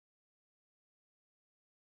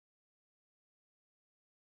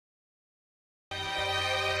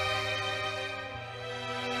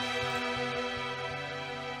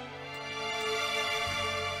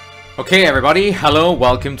Okay everybody, hello,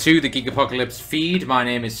 welcome to the Geek Apocalypse feed. My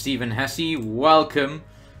name is Stephen Hesse. Welcome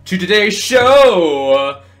to today's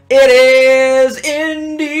show. It is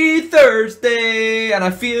Indie Thursday, and I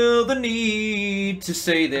feel the need to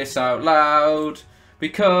say this out loud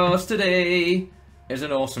because today is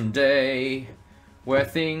an awesome day where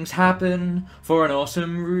things happen for an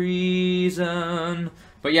awesome reason.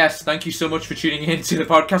 But yes, thank you so much for tuning in to the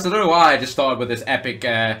podcast. I don't know why I just started with this epic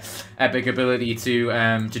ability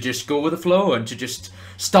to just go with the flow and to just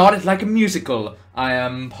start it like a musical. I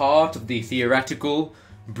am part of the theoretical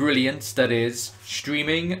brilliance that is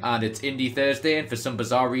streaming, and it's Indie Thursday, and for some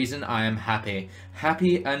bizarre reason, I am happy.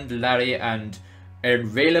 Happy and Larry and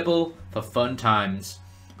available for fun times.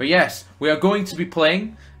 But yes, we are going to be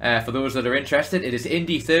playing, for those that are interested, it is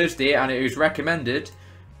Indie Thursday, and it is recommended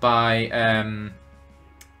by...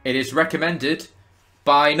 It is recommended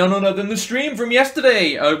by none other than the stream from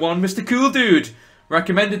yesterday. One Mr. Cool Dude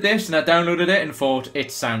recommended this, and I downloaded it and thought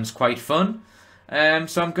it sounds quite fun.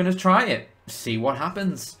 So I'm gonna try it, see what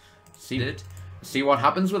happens. See what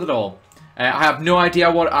happens with it all. I have no idea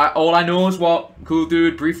what. All I know is what Cool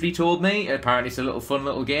Dude briefly told me. Apparently, it's a little fun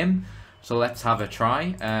little game. So let's have a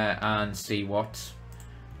try and see what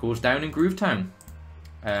goes down in Groovetown.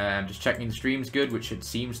 Just checking the stream's good, which it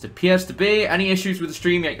appears to be. Any issues with the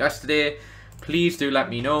stream like yesterday, please do let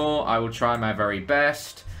me know. I will try my very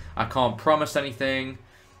best. I can't promise anything,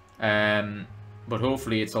 but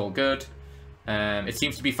hopefully it's all good. It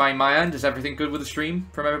seems to be fine my end. Is everything good with the stream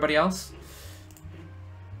from everybody else?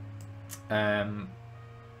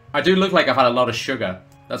 I do look like I've had a lot of sugar.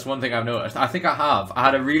 That's one thing I've noticed. I think I have. I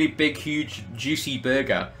had a really big, huge, juicy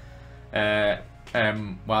burger.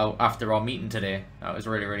 Well, after our meeting today, that was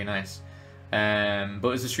really, really nice. But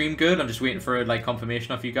is the stream good? I'm just waiting for like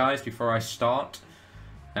confirmation off you guys before I start.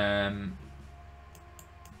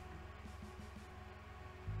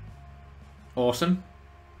 Awesome.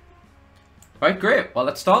 Right, great. Well,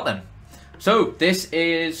 let's start then. So this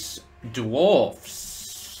is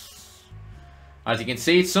Dwarfs. As you can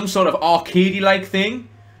see, it's some sort of arcadey-like thing.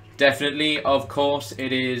 Definitely, of course,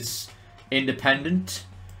 it is independent.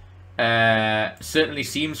 Certainly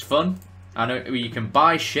seems fun. I know you can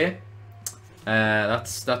buy shit. That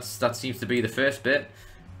seems to be the first bit.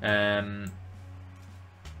 But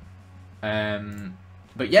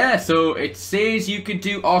yeah, so it says you can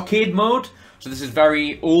do arcade mode. So this is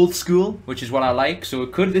very old school, which is what I like. So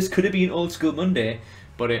this could have been Old School Monday,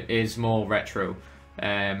 but it is more retro.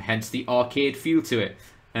 Hence the arcade feel to it.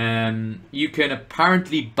 You can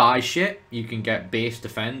apparently buy shit. You can get base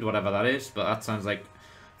defend, whatever that is. But that sounds like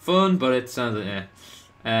fun, but it sounds like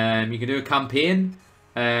you can do a campaign.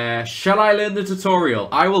 Shall I learn the tutorial?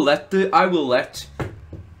 I will let the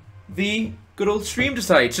good old stream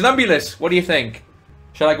decide. Sonambulous, what do you think?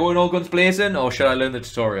 Shall I go in all guns blazing, or shall I learn the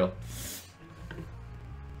tutorial?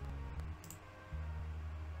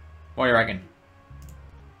 What do you reckon?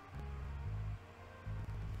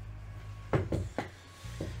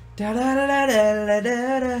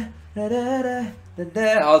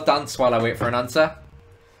 I'll dance while I wait for an answer,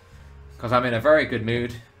 because I'm in a very good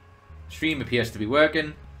mood. Stream appears to be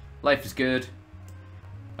working. Life is good.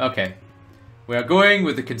 Okay. We are going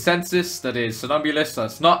with the consensus that is Sonambulous.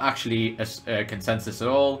 That's not actually a consensus at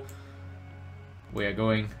all. We are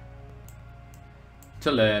going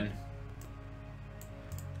to learn.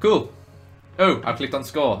 Cool. Oh, I clicked on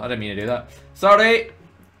score. I didn't mean to do that. Sorry.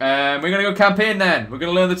 We're going to go campaign then. We're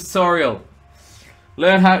going to learn the tutorial.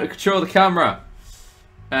 Learn how to control the camera.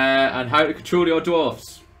 And how to control your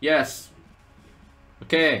dwarfs. Yes.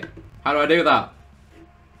 Okay, how do I do that?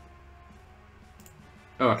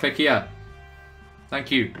 Oh, I click here. Thank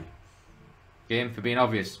you, game, for being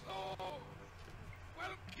obvious.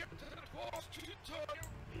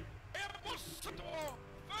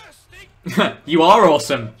 You are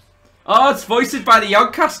awesome. Oh, it's voiced by the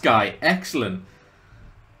Yoggcast guy. Excellent.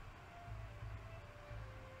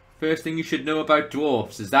 First thing you should know about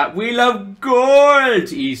dwarfs is that we love gold.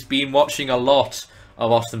 He's been watching a lot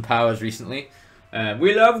of Austin Powers recently.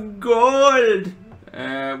 We love gold.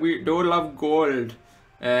 We don't love gold.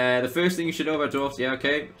 The first thing you should know about dwarfs, yeah,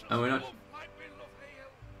 okay. And we're not.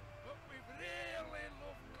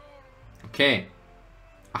 Okay.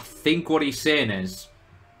 I think what he's saying is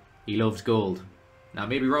he loves gold. Now, I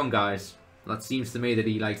may be wrong, guys. That seems to me that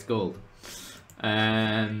he likes gold.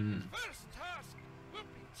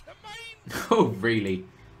 Oh, really?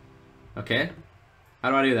 Okay.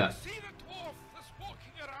 How do I do that?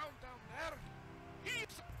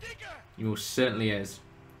 He most certainly is.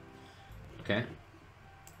 Okay.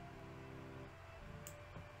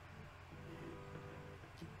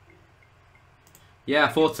 Yeah, I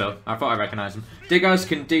thought so. I thought I recognised them. Diggers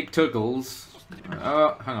can dig tuggles.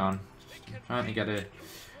 Oh, hang on. I'm trying to get it.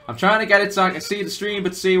 I'm trying to get it so I can see the stream,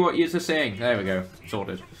 but see what you're saying. There we go.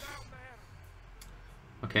 Sorted.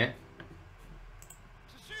 Okay.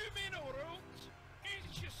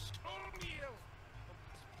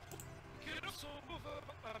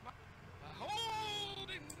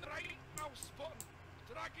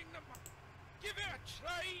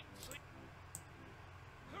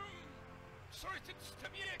 Sorry to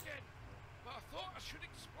disturb you again, but I thought I should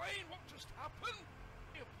explain what just happened.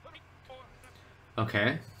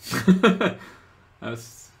 Okay.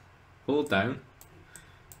 That's hold down.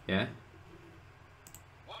 Yeah.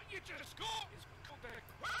 What you just got is called a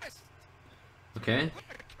quest. Okay. A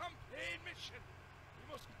campaign mission.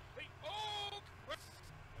 You must complete all quests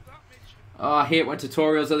of that mission. Oh, I hate when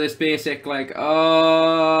tutorials are this basic. Like,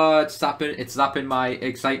 oh, it's zapping my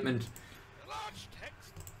excitement. Large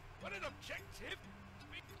text, but an objective to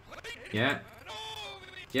be completed. Yeah. And all the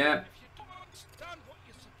things Yeah. if you don't understand what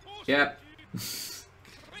you're supposed Yeah. to do,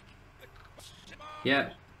 click the question mark. Yeah.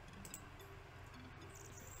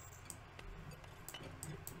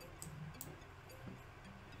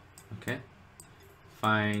 Okay.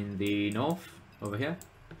 Find the north over here.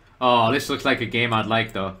 Oh, this looks like a game I'd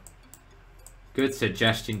like though. Good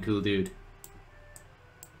suggestion, cool dude.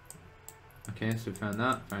 Okay, so we found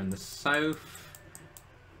that. Found the south.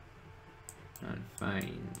 And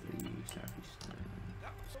find the southeast.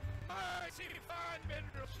 That's some mighty fine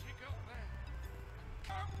minerals you got there.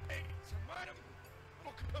 Can't wait to mine them.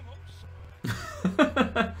 Look them up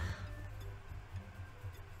somewhere.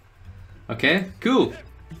 Okay, cool.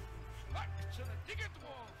 Back to the digger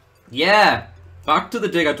dwarf. Yeah! Back to the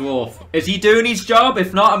digger dwarf. Is he doing his job?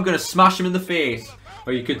 If not, I'm gonna smash him in the face.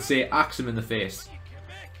 Or you could say axe him in the face. You can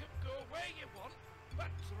make them go where you want by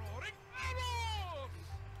drawing arrows.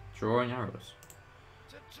 Drawing arrows.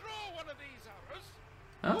 To draw one of these arrows,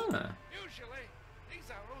 Ah. usually these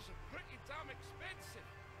arrows are pretty damn expensive,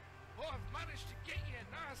 but I've managed to get you a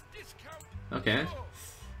nice discount. Okay. So,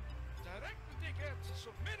 direct the digger to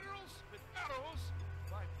some minerals with arrows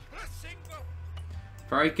by pressing the...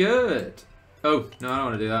 Very good. Oh, no, I don't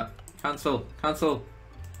want to do that. Cancel. Cancel.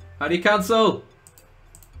 How do you cancel?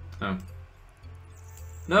 Oh.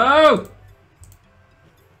 No!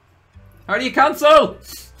 How do you cancel?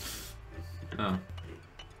 Oh.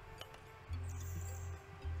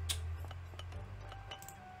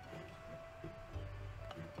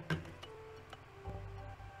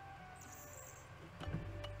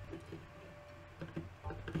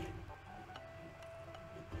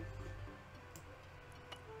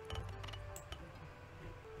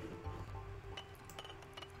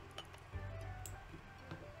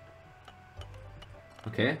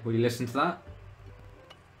 Okay, will you listen to that?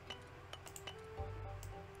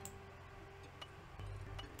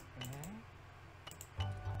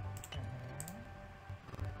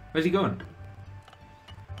 Where's he going?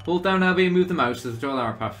 Hold down LB and move the mouse to the draw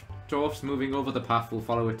arrow path. Dwarfs moving over the path will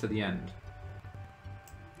follow it to the end.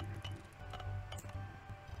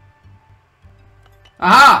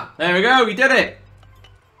 Aha! There we go, we did it!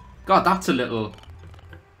 God, that's a little...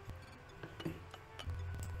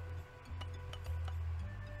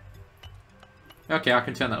 Okay, I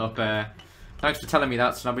can turn that up. Thanks for telling me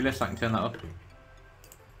that, Snobulus. I can turn that up.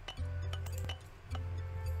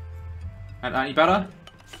 And any better?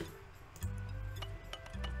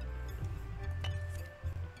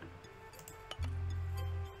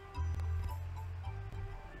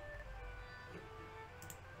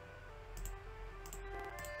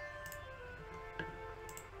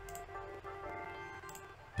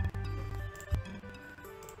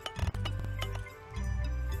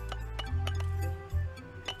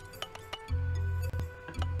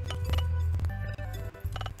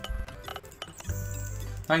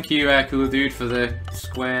 Thank you, cool dude, for the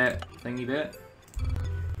square thingy bit.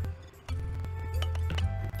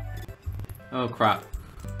 Oh crap.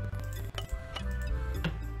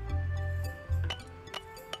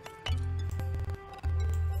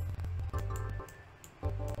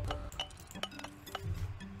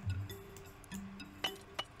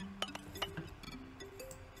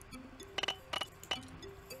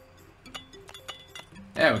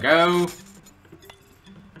 There we go.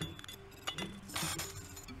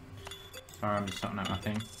 Sorry, I'm just sorting out my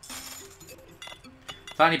thing. Is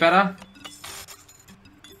that any better?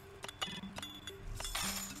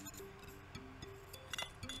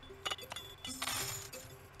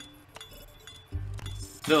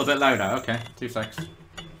 A little bit louder, okay. 2 secs.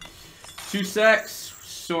 2 secs.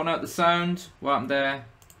 Sorting out the sound. What happened there?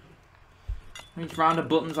 These random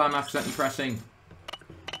buttons I'm accidentally pressing.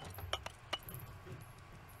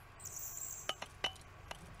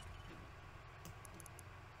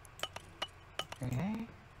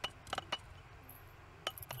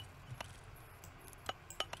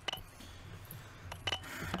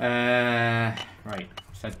 Right.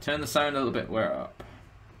 So turn the sound a little bit. We're up.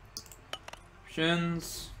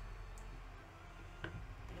 Options.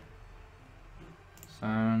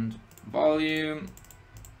 Sound. Volume.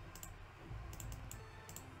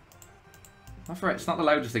 That's right. It's not the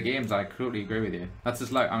loudest of the games. I totally agree with you. That's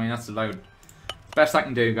as loud. I mean, that's the loud. Best I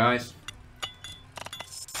can do, guys.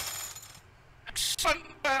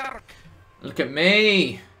 Look at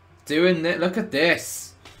me doing it. Look at this.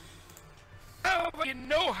 You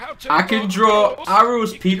know how to I can draw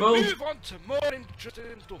arrows, people. Move on to more interesting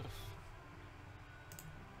stuff.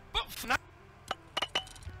 But for now,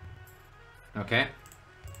 okay.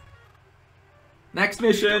 Next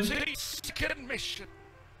mission. Second mission.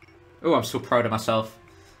 Oh, I'm so proud of myself.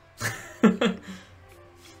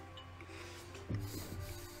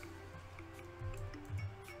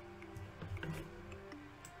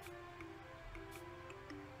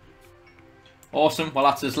 Awesome. Well,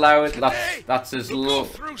 that's as loud. That's as low.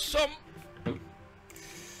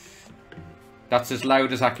 That's as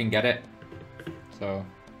loud as I can get it. So.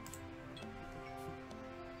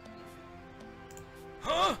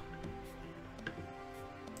 Huh?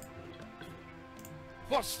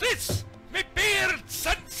 What's this? Me beard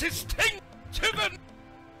senses ting to the.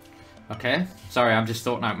 Okay. Sorry, I'm just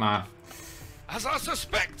sorting out my. As I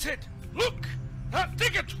suspected. Look. That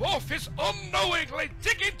digger dwarf is unknowingly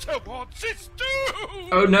digging towards his doom!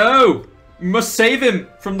 Oh no! We must save him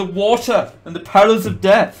from the water and the perils of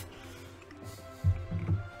death!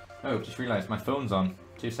 Oh, just realised my phone's on.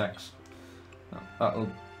 2 secs. That'll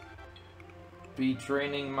be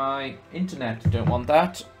draining my internet. Don't want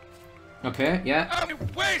that. Okay, yeah. And we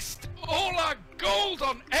waste all our gold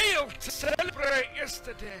on ale to celebrate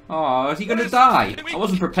yesterday. Oh, is he gonna die? I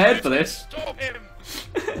wasn't prepared for this. Stop him.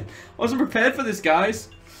 I wasn't prepared for this, guys.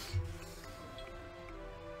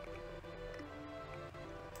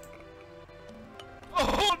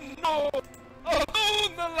 Oh no!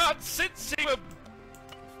 Oh, the lad sits in a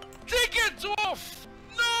digger dwarf!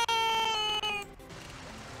 No!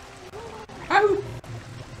 Ow!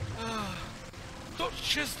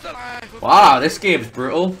 Such is the life of Wow, this game's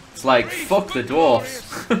brutal. It's like, fuck the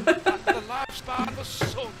dwarfs. the lifespan of the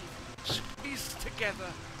sun squeezed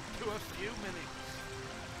together to a few minutes.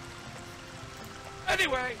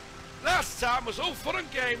 Anyway, last time was all fun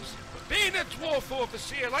and games, but being a dwarf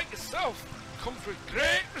overseer like yourself comes with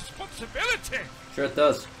great responsibility. Sure it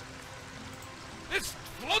does. This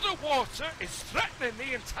flood of water is threatening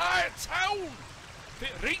the entire town. If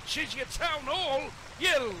it reaches your town hall,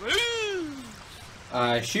 you lose.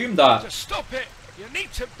 I assume that. To stop it, you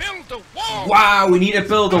need to build a wall. Wow, we need to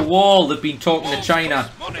build a wall. They've been talking to Walls China.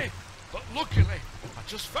 cost money, but luckily, I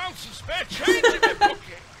just found some spare change in my pocket.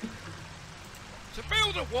 To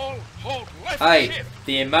build a wall, hold left Hey, shift.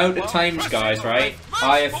 the amount of while times, pressing guys, the right? left mouse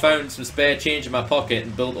I have button. found some spare change in my pocket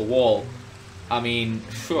and built a wall. I mean,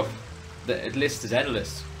 phew, the list is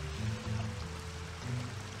endless.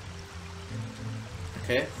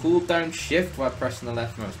 Okay, hold down shift while pressing the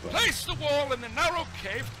left mouse button. Place the wall in the narrow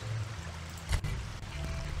cave.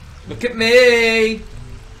 Look at me!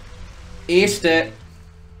 Aced it.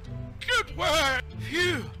 Good work.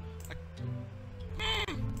 Phew.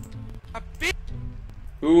 A bit.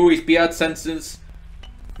 Ooh, he's beard senses.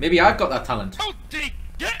 Maybe I've got that talent. How did he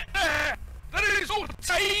get there? There is no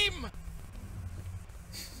time.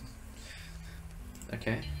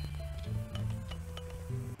 Okay.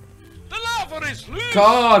 The lava is loose.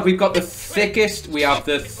 God, we've got the thickest, we have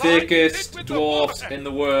the thickest dwarfs in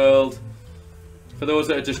the world. For those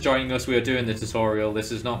that are just joining us, we are doing the tutorial.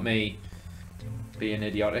 This is not me being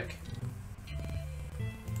idiotic.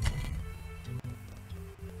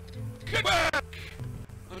 Good work.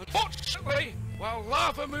 Unfortunately, while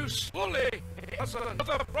lava moves slowly, it has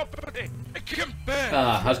another property. It can burn.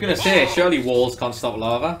 Ah, I was going to say, surely walls can't stop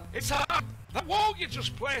lava. It's hard. That wall you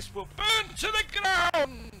just placed will burn to the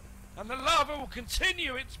ground, and the lava will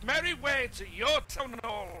continue its merry way to your town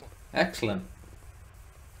hall. Excellent.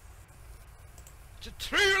 To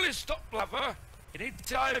truly stop lava, you need to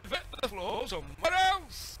divert the flow somewhere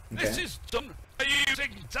else. Okay. This is done by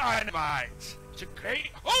using dynamite to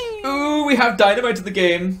create holes. Ooh, we have dynamite in the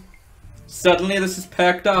game. Suddenly this is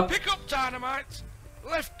perked up. Pick up dynamite.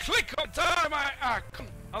 Left click on dynamite icon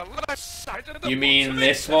on the left side of the You mean bottom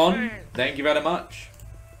this interface. one? Thank you very much.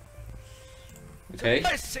 Okay. To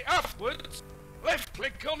place it afterwards, left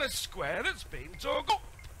click on a square that's been dug up.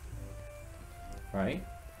 Right.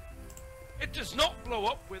 It does not blow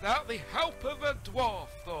up without the help of a dwarf,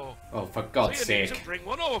 though. Oh, for God's So you need sake. to bring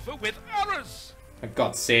one over with arrows. For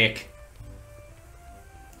God's sake.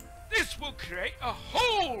 This will create a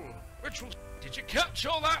hole, which will... Did you catch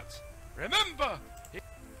all that? Remember,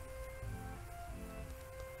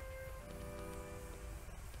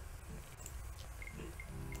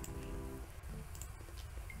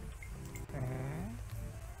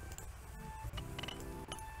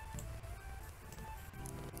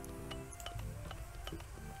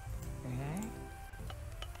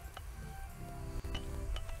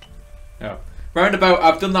 Oh. Roundabout,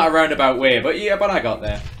 I've done that a roundabout way, but yeah, but I got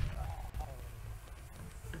there.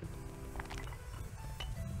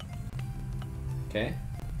 Okay.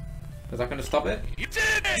 Is that going to stop it? You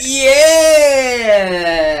did it! Yeah!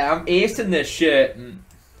 I'm acing this shit.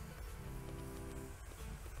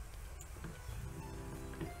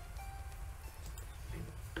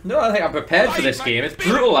 No, I think I'm prepared for this game. It's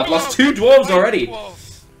brutal. I've lost 2 dwarves already.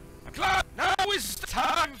 Now is the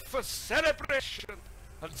time for celebration.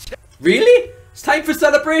 Really? It's time for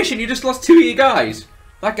celebration. You just lost 2 of your guys.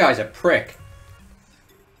 That guy's a prick.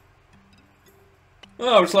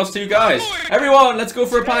 Oh, I just lost 2 guys. Everyone, let's go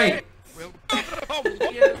for a pint.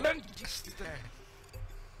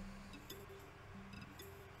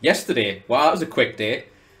 Yesterday? Wow, that was a quick day.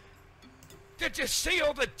 Did you see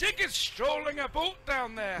all the diggers strolling about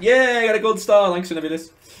down there? Yeah, I got a gold star. Thanks,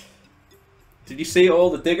 Cinebilus. Did you see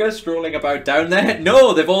all the diggers strolling about down there?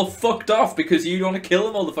 No, they've all fucked off because you want to kill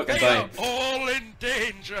them all the fucking time. They are all in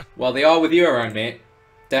danger. Well, they are with you around, mate.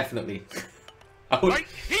 Definitely. Right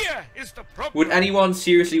here is the problem. Would anyone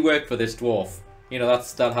seriously work for this dwarf? You know,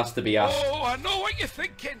 that has to be asked. Oh, I know what you're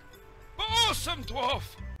thinking. But awesome, dwarf.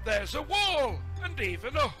 There's a wall and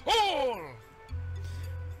even a hole.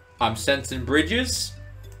 I'm sensing bridges.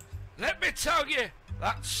 Let me tell you,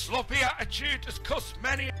 that sloppy attitude has cost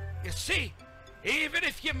many. You see, even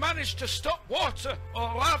if you manage to stop water or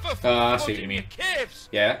lava from flooding your caves,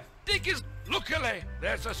 yeah. Diggers, luckily,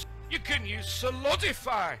 there's a you can use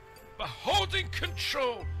solidify by holding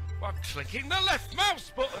control while clicking the left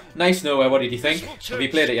mouse button. Nice, Noah. What did you think? Have you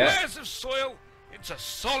played it yet? Squares of soil into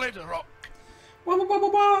solid rock.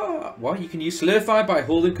 What? You can use solidify by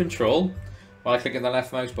holding control while clicking the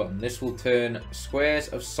left mouse button. This will turn squares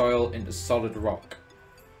of soil into solid rock.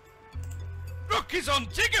 Rock is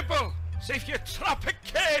undiggable, so if you trap a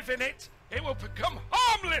cave in it, it will become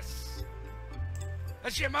harmless.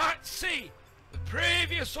 As you might see, the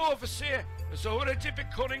previous overseer has already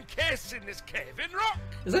begun encasing this cave in rock.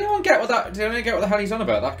 Does anyone get what that? Does anyone get what the hell he's on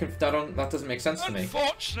about? That doesn't make sense to me.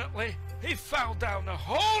 Unfortunately, he fell down a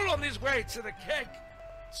hole on his way to the keg,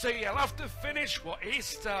 so you'll have to finish what he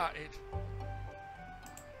started.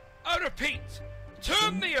 I repeat,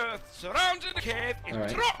 turn the earth surrounding the cave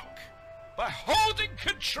into rock by holding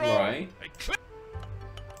control and click.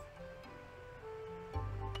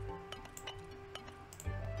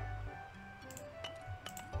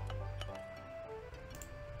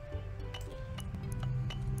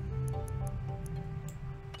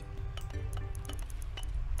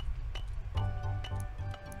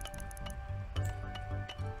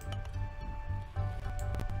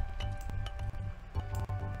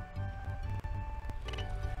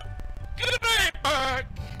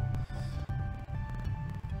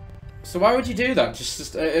 So why would you do that?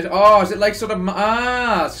 Oh, is it like sort of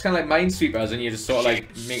it's kind of like Minesweepers, and you just sort of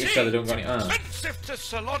like making sure they don't go any. Expensive to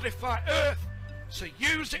solidify Earth, so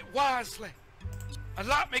use it wisely. And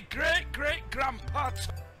like my great-great-grandpa,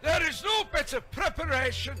 there is no better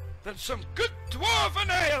preparation than some good dwarven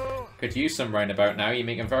ale. Could use some roundabout now. You're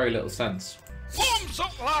making very little sense. Thumbs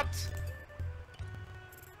up, lad.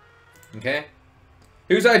 Okay.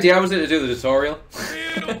 Whose idea was it to do the tutorial?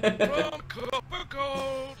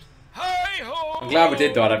 I'm glad we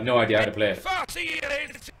did that. I have no idea how to play it.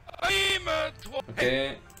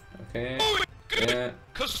 Okay. Okay. Yeah.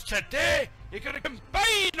 Because today you're going to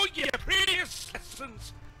combine all your previous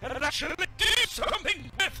lessons and actually do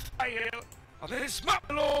something with fire. On this map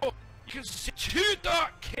below, you can see 2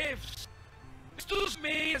 dark caves. This doesn't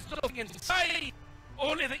mean there's nothing inside,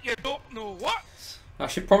 only that you don't know what. I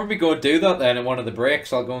should probably go do that then in one of the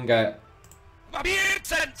breaks. I'll go and get. My weird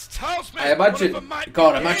sense tells me. I imagine.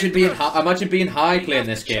 God, imagine being high playing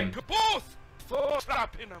this game. Both for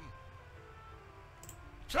trapping them.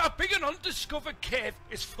 Trapping an undiscovered cave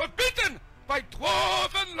is forbidden by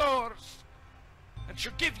dwarven laws, and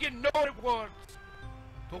should give you no rewards.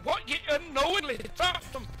 But what you unknowingly trap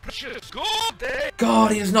some precious gold, eh?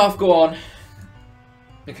 God, he does not go on.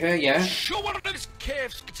 Okay, yeah. Sure, one of these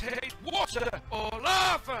caves contains water or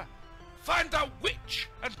lava. Find out which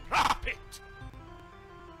and trap it.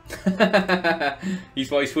 His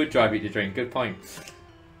voice would drive you to drink. Good point.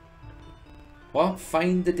 What?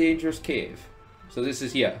 Find the dangerous cave. So this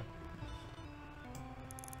is here.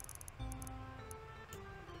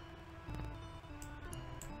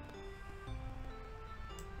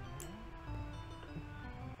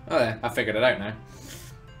 Oh, there. I figured it out now.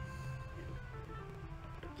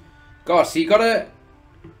 God, so you gotta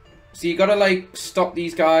like stop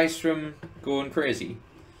these guys from going crazy.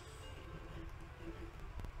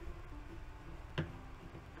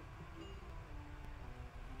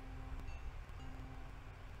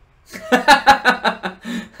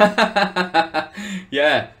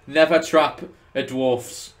 Yeah, never trap a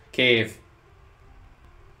dwarf's cave.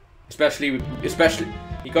 Especially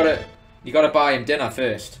you gotta buy him dinner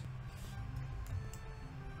first.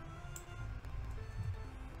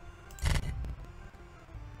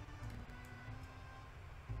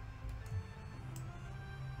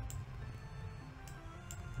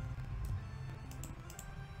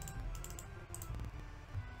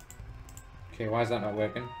 Okay, why is that not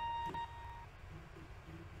working?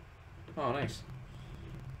 Oh, nice.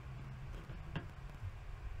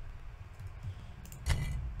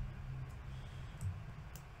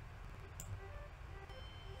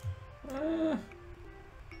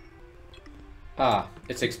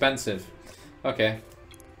 It's expensive. Okay.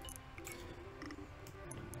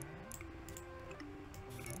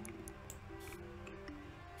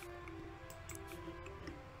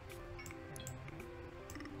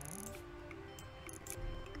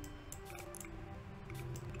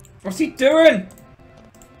 What's he doing?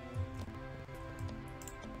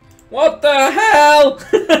 What the hell?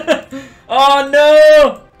 Oh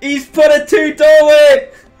no! He's put a two-doorway!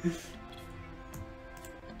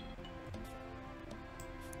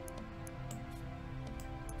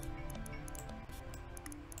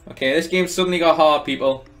 Okay, this game suddenly got hard,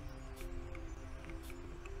 people.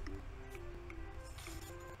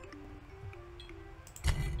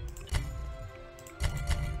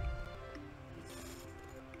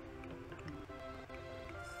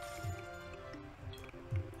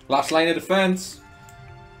 Last line of defense.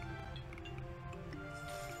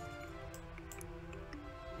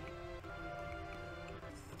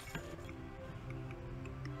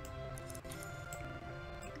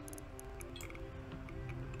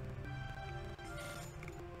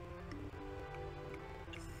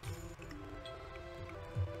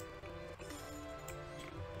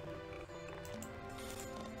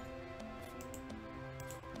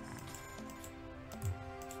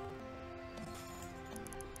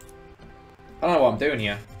 I don't know what I'm doing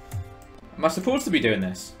here. Am I supposed to be doing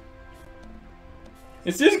this?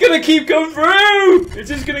 It's just gonna keep coming through! It's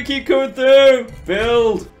just gonna keep coming through!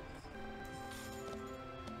 Build!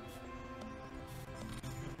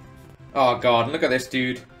 Oh god, look at this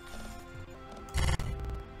dude.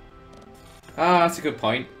 Ah, that's a good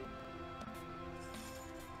point.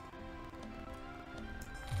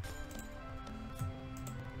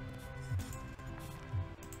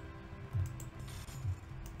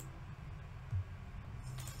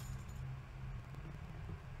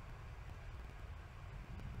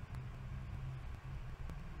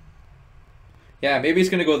 Yeah, maybe it's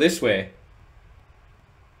gonna go this way.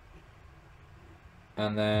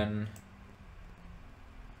 And then...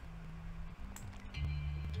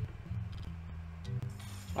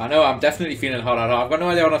 I know, I'm definitely feeling hot. I've got no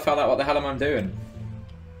idea when I found out what the hell am I doing.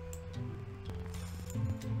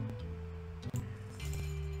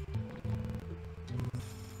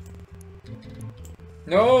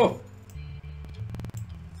 No!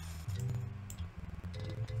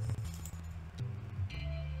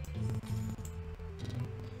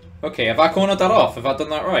 Okay, have I cornered that off? Have I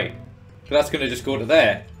done that right? But that's gonna just go to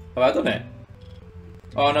there. Have I done it?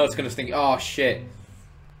 Oh no, it's gonna think. Oh shit.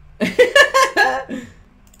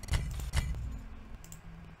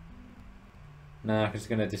 Nah, it's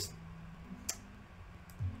gonna just.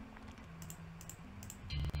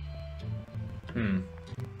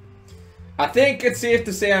 I think it's safe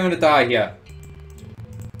to say I'm gonna die here.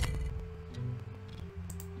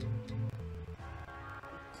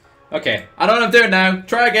 Okay, I know what I'm doing now.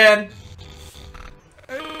 Try again.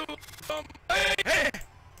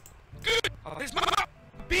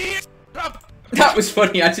 That was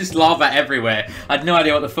funny. I just lava everywhere. I had no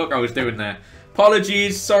idea what the fuck I was doing there.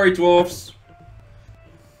 Apologies. Sorry, dwarfs.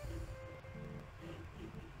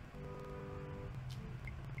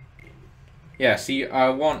 Yeah, see, I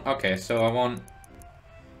want... Okay, so I want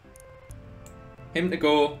him to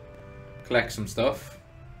go collect some stuff.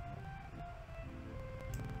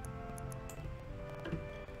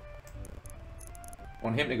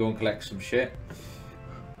 Want him to go and collect some shit.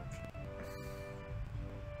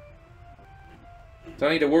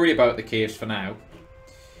 Don't need to worry about the caves for now.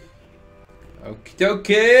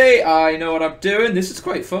 Okay, I know what I'm doing. This is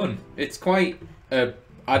quite fun. It's quite...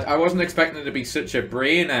 I wasn't expecting it to be such a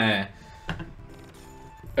brain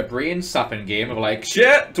sapping game of like,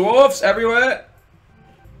 shit, dwarfs everywhere.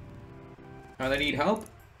 And they need help.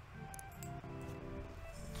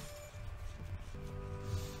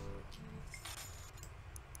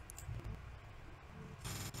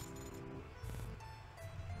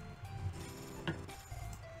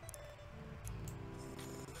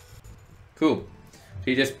 Cool. So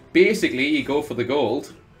you just basically you go for the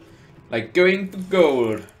gold. Like going for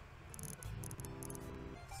gold.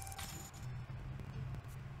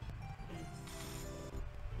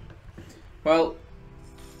 Well.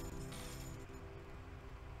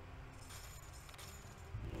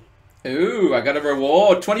 Ooh, I got a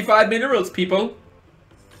reward. 25 minerals, people.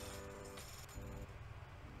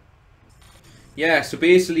 Yeah, so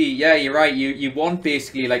basically, yeah, you're right. You want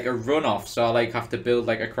basically like a runoff, so I like have to build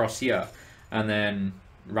like across here and then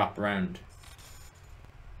wrap around.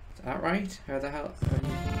 Is that right? How the hell?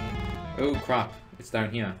 Oh crap! It's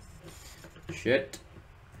down here. Shit.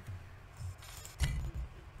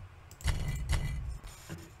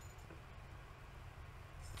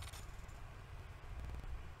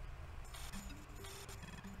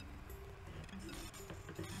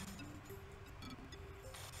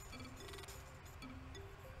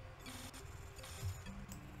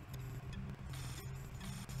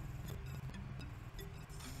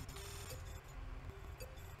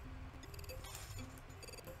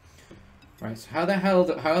 Right, so how the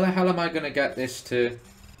hell am I gonna get this to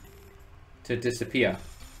disappear?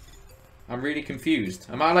 I'm really confused.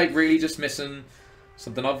 Am I like really just missing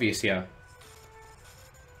something obvious here?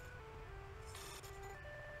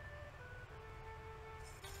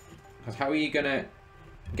 Cause how are you gonna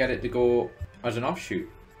get it to go as an offshoot?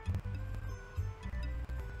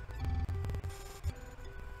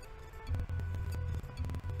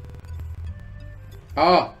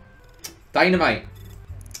 Oh, dynamite.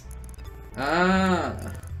 Ah.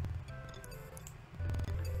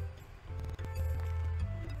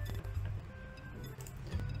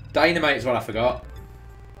 Dynamite is what I forgot.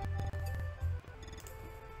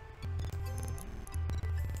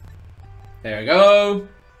 There we go.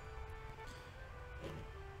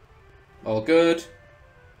 All good.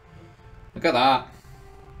 Look at that.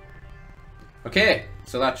 Okay,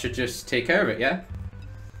 so that should just take care of it, yeah?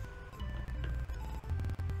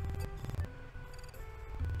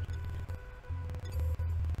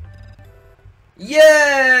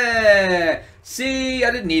 Yeah! See, I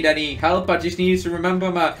didn't need any help, I just needed to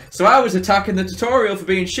remember my... So I was attacking the tutorial for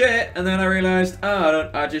being shit, and then I realised, oh,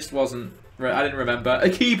 I just wasn't... I didn't remember a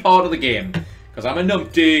key part of the game. Because I'm a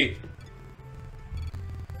numpty.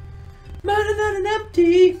 Man, I'm not a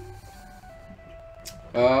numpty.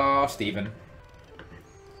 Oh, Stephen.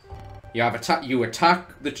 You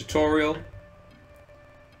attack the tutorial.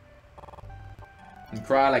 And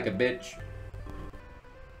cry like a bitch.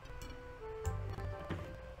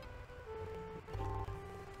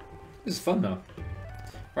 This is fun though.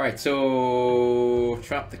 Right, so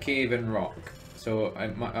trap the cave in rock. So I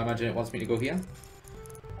imagine it wants me to go here.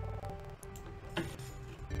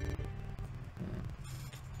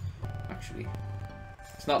 Actually,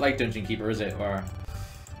 it's not like Dungeon Keeper, is it? Or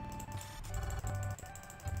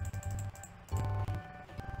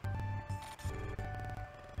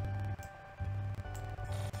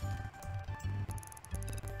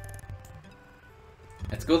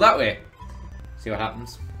let's go that way. See what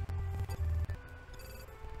happens.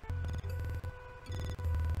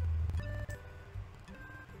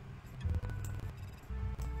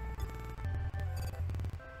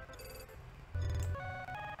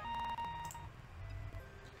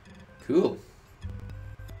 Cool.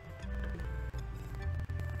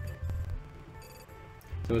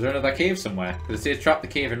 So is there another cave somewhere? Because it says trap the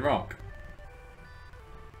cave in rock.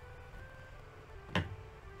 So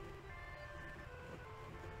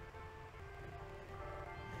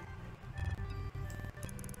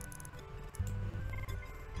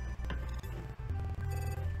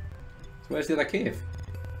where's the other cave?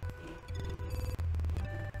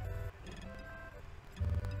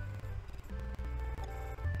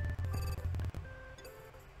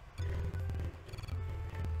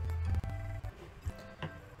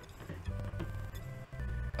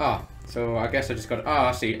 Ah, so I guess I just got... Ah,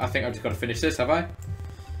 I see. I think I've just got to finish this, have I?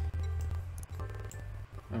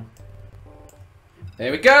 Oh.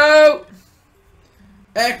 There we go!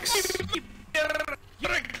 X!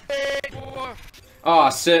 Oh, I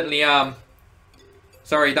certainly am.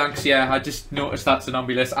 Sorry, thanks, yeah. I just noticed that's an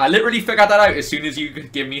Zombulus. I literally figured that out as soon as you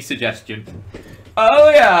could give me a suggestion. Oh,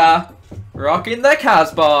 yeah! Rocking the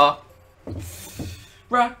Casbah!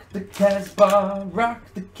 Rock the Casbah, rock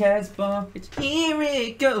the Casbah. It's here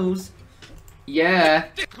it goes. Yeah.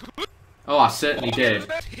 Oh, I certainly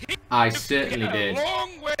did. I certainly did.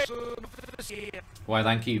 Why,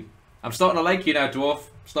 thank you. I'm starting to like you now, Dwarf.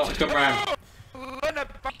 Starting to come round.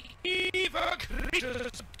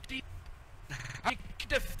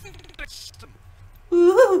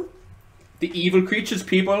 Ooh. The evil creatures,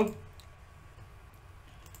 people.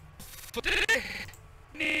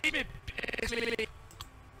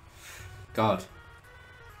 God.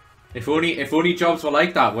 If only jobs were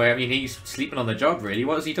like that, where I mean he's sleeping on the job really.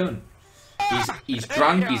 What has he done? He's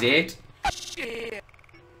drunk, he's ate. Shit.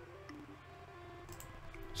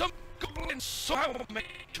 Some goblins somehow make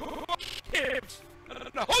your caves. And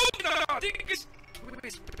the whole thing is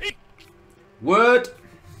big. Word!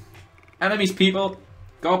 Enemies, people.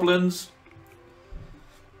 Goblins.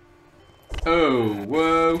 Oh,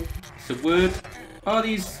 whoa. It's a word. Oh,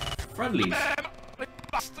 these friendlies.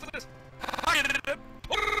 Bastards.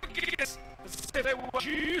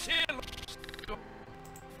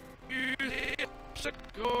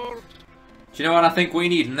 Do you know what I think we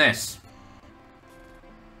need in this?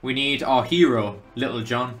 We need our hero, Little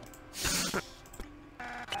John.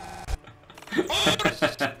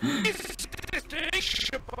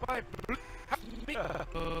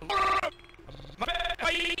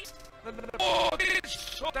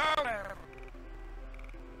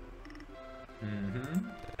 Mm-hmm.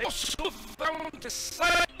 They also found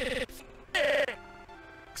decisive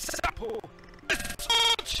example.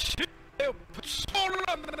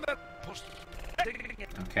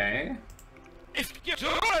 Okay. If you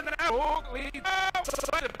turn out, lead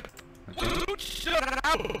outside of it.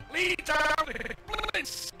 Lead down.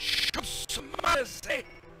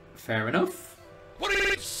 Fair enough. What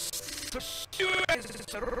is pursue as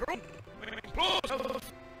a room?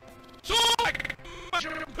 So like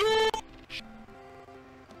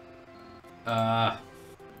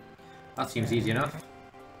that seems easy enough.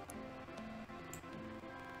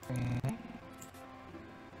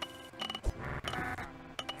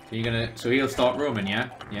 So you're gonna, so he'll start roaming, yeah?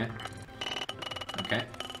 Yeah. Okay.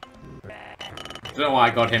 Don't know why I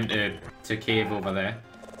got him to cave over there.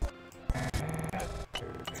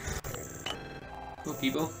 Cool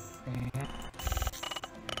people.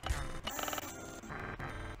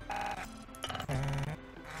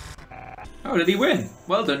 Oh, did he win?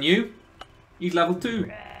 Well done, you. He's level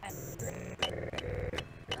 2.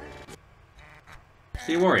 Is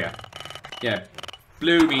he a warrior? Yeah.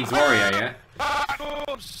 Blue means warrior, yeah?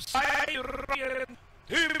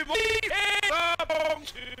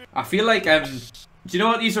 I feel like, do you know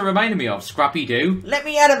what these are reminding me of? Scrappy Doo. Let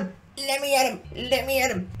me at him! Let me at him! Let me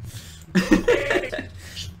at him!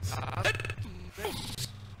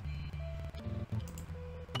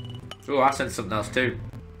 Oh, I sense something else too.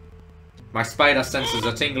 My spider senses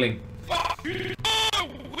are tingling.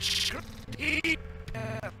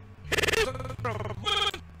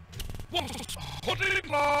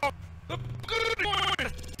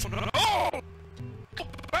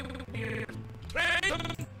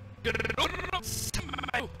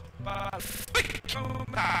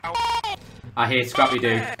 I hate Scrappy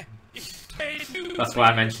Doo. That's why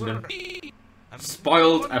I mentioned him.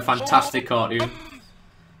 Spoiled a fantastic cartoon.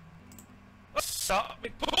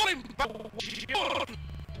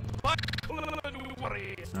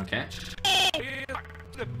 Okay.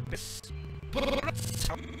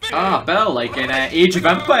 Ah, Belle, like in Age of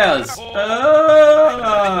Empires.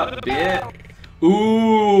 Ah, yeah.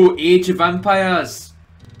 Ooh, Age of Empires.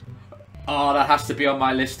 Oh, that has to be on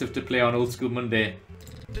my list of to play on Old School Monday.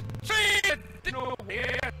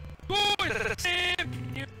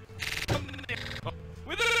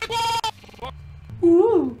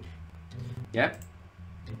 Ooh. Yep.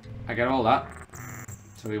 I get all that.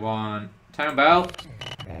 So we want Town Bell.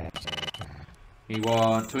 We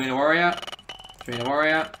want Torino Warrior. Torino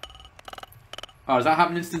Warrior. Oh, does that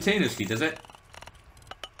happen instantaneously, does it?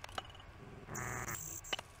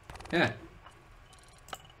 Yeah.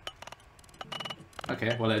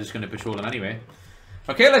 Okay, well they're just going to patrol them anyway.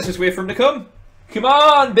 Okay, let's just wait for him to come. Come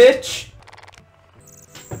on, bitch!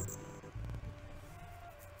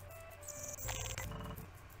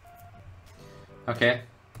 Okay.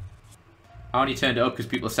 I only turned it up because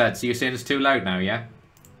people said, so you're saying it's too loud now, yeah?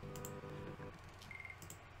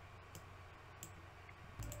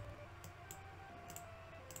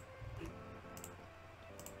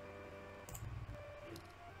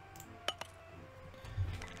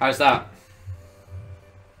 How's that?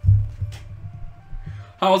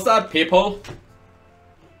 How's that, people?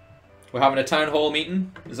 We're having a town hall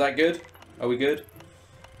meeting. Is that good? Are we good?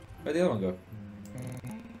 Where'd the other one go?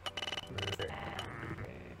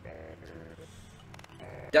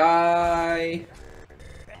 Die!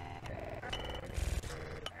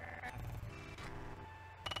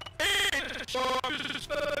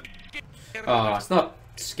 Oh, it's not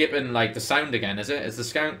skipping like the sound again, is it? Is the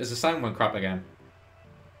sound one crap again?